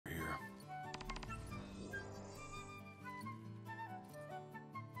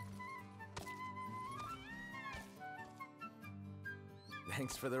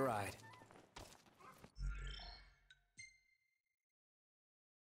Thanks for the ride.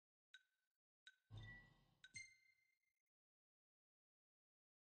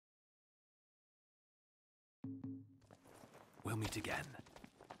 We'll meet again.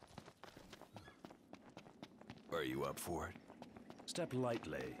 Are you up for it? Step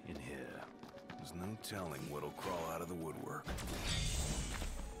lightly in here. There's no telling what'll crawl out of the woodwork.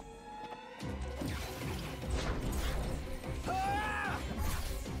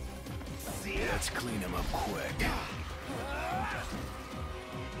 Let's clean him up quick. Good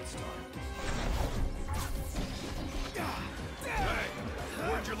start. Hey,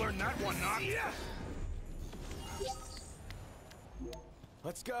 where'd you learn that one, Knock?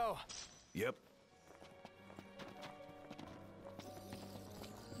 Let's go. Yep.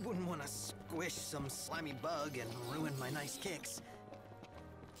 Wouldn't want to squish some slimy bug and ruin my nice kicks.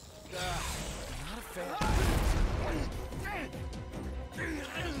 Not a fan.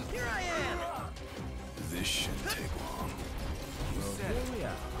 Here I am! This shouldn't take long. Well, here we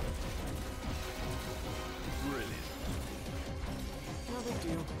are. Brilliant. No big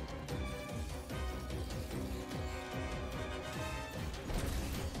deal.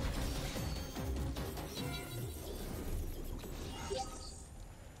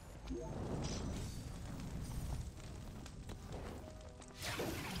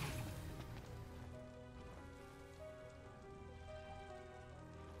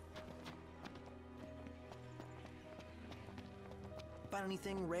 Find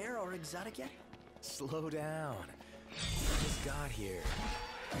anything rare or exotic yet? Slow down. Just got here.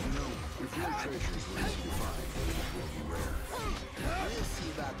 You know, if your treasures were easy to find, it would be rare. We'll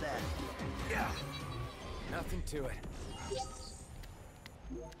see about that. Nothing to it.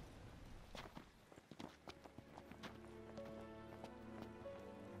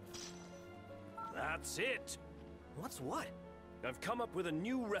 That's it! What's what? I've come up with a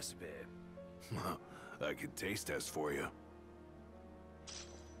new recipe. I could taste test for you.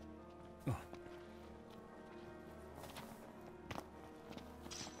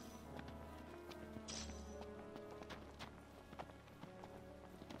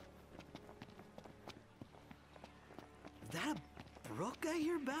 Is that a brook I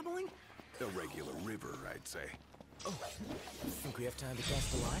hear babbling? A regular river, I'd say. Oh, think we have time to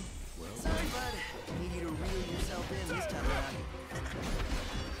cast the line? Well, Sorry, bud. Need you to reel yourself in this time around.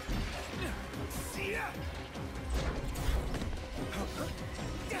 see ya!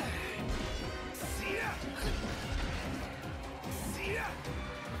 See ya! See ya!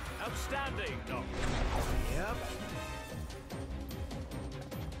 Outstanding, Doc. Yep.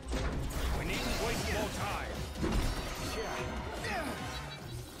 We needn't waste more time.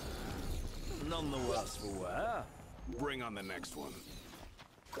 None the worse for wear. Bring on the next one.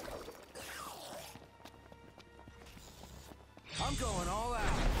 I'm going all out.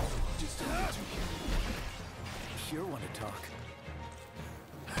 Just don't get too Sure want to talk.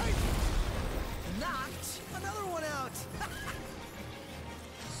 Knocked another one out!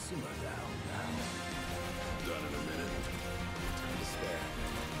 Simmer down now. done in a minute. Time to spare.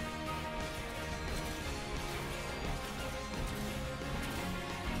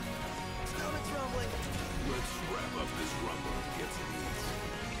 Stomach's rumbling. Let's wrap up this rumble and get some eats.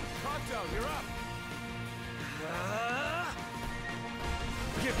 Pronto, you're up.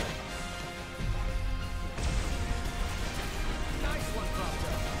 Give it. Nice one,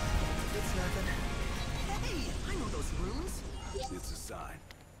 Pronto. It's nothing. Hey, I know those runes. It's a sign.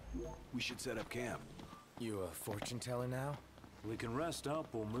 We should set up camp. You a fortune teller now? We can rest up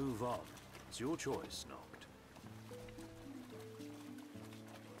or move on. It's your choice, Noct.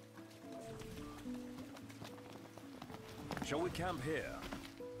 Shall we camp here?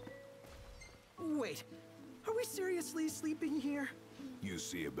 Wait, are we seriously sleeping here? You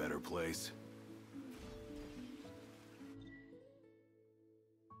see a better place?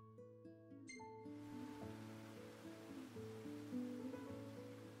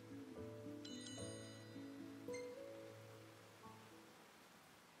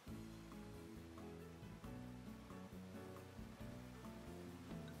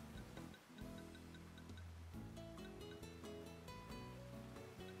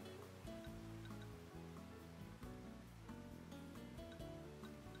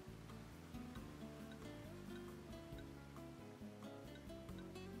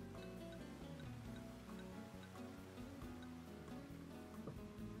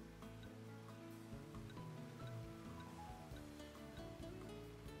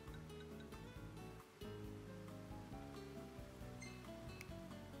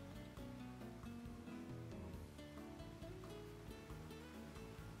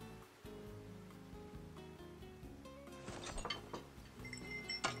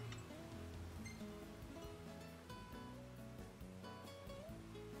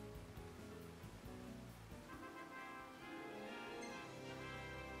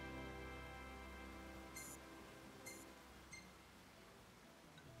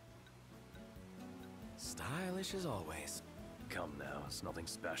 Stylish as always. Come now, it's nothing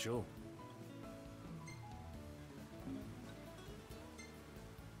special.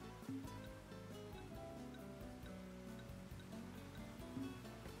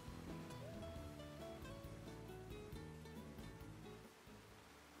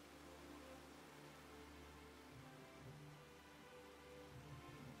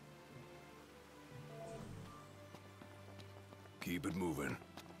 Keep it moving.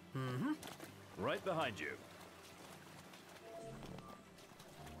 Mm-hmm. Right behind you.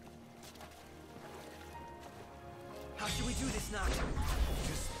 How should we do this, Noct?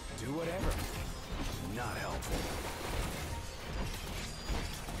 Just do whatever. Not helpful.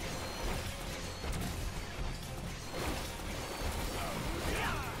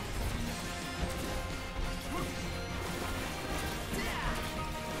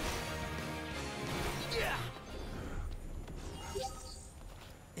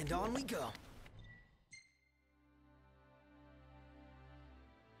 And on we go.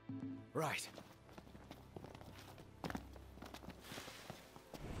 Right.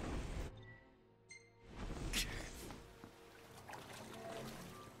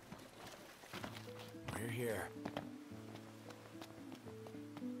 We're here.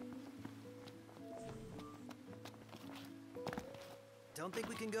 Don't think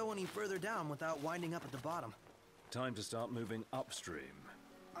we can go any further down without winding up at the bottom. Time to start moving upstream.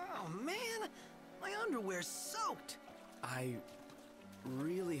 Oh, man! My underwear's soaked! I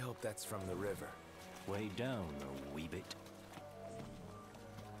really hope that's from the river. Way down a wee bit.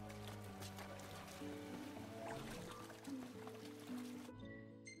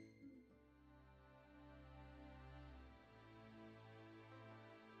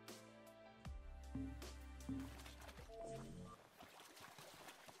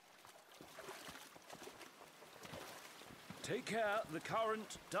 Take care the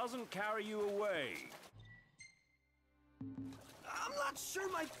current doesn't carry you away. I'm not sure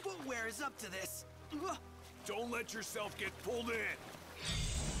my footwear is up to this. Ugh. Don't let yourself get pulled in.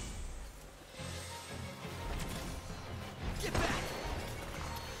 Get back!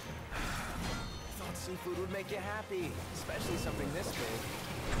 Thought seafood would make you happy, especially something this big.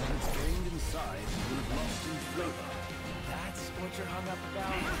 When it's gained in size, you would have lost in flavor. That's what you're hung up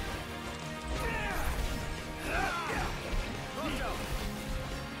about? One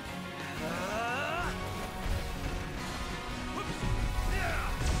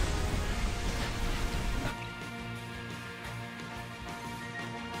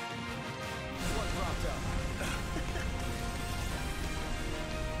dropped up.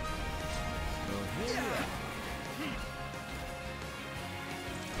 Oh, yeah.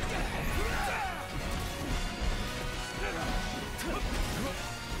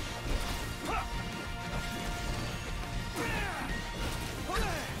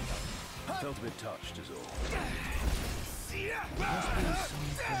 Felt a bit touched is all. Must be some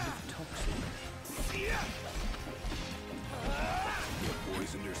kind of toxin. Get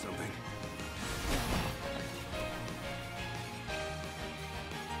poisoned or something?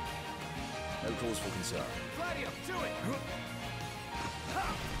 No cause for concern. Gladio, do it!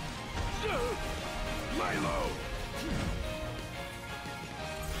 Lie low!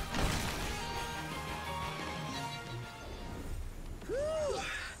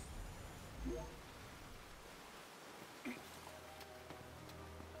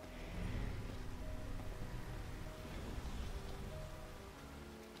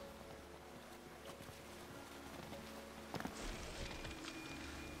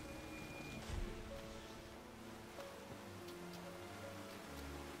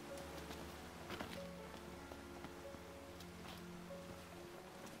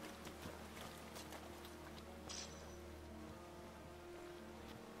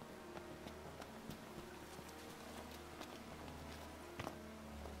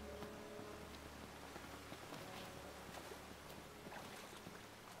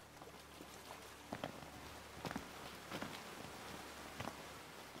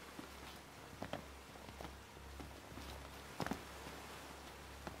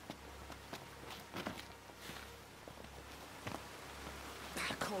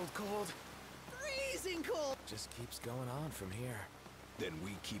 Cold. Freezing cold! Just keeps going on from here. Then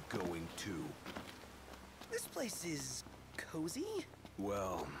we keep going too. This place is cozy?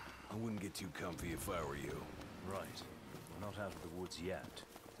 Well, I wouldn't get too comfy if I were you. Right. We're not out of the woods yet.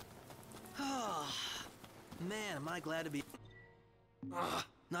 Ah, man, am I glad to be...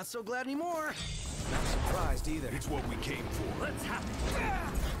 Not so glad anymore! Not surprised either. It's what we came for. Let's have it!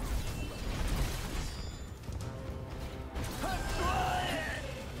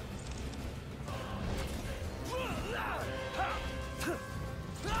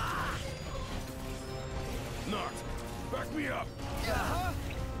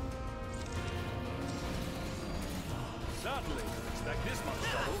 Hardly expect this much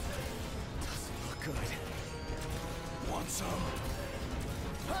trouble. Doesn't look good. Want some?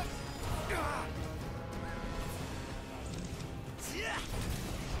 Not good.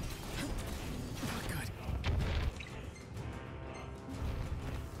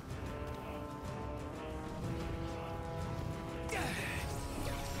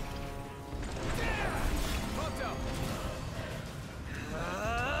 Fucked up.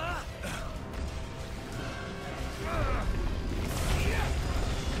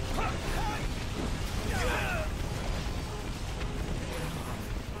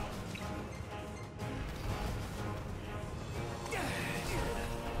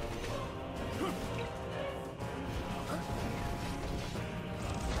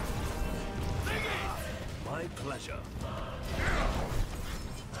 My pleasure.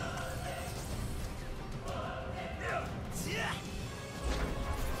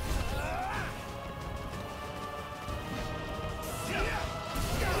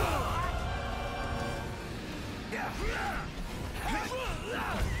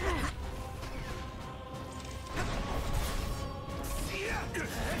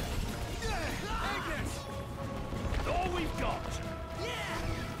 All we've got.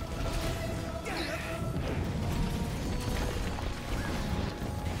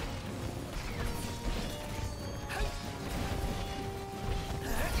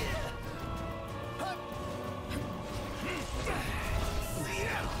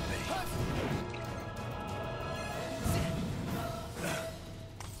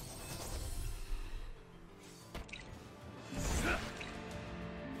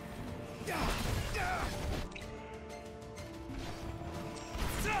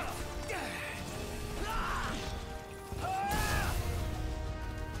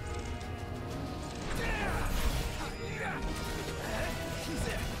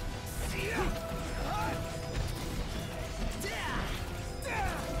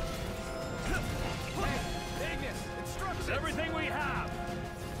 Everything we have!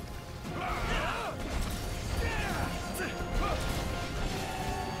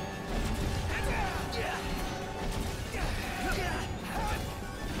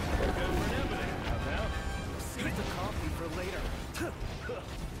 Save the coffee for later.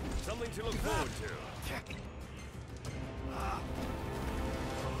 Something to look forward to.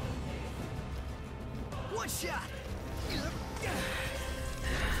 One shot!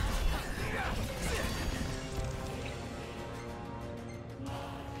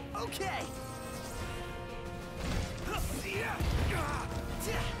 Okay!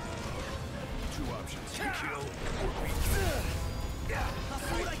 Two options. You kill or be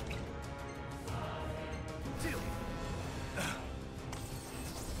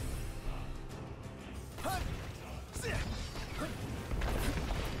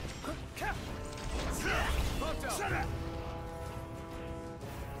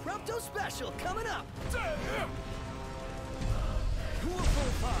Prompto special coming up!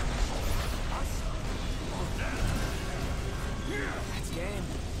 That's game.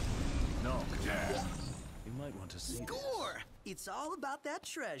 No. You might want to see this. Score! It's all about that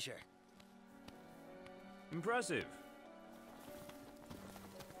treasure. Impressive.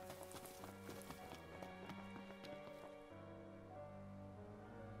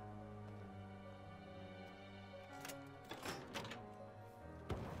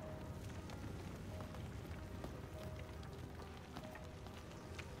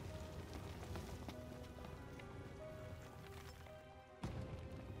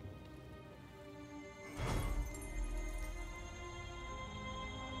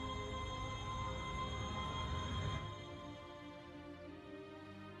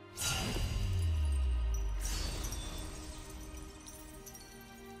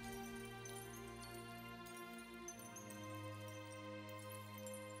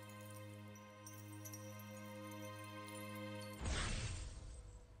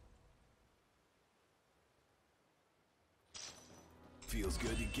 Feels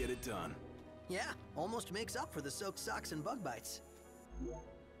good to get it done. Yeah, almost makes up for the soaked socks and bug bites.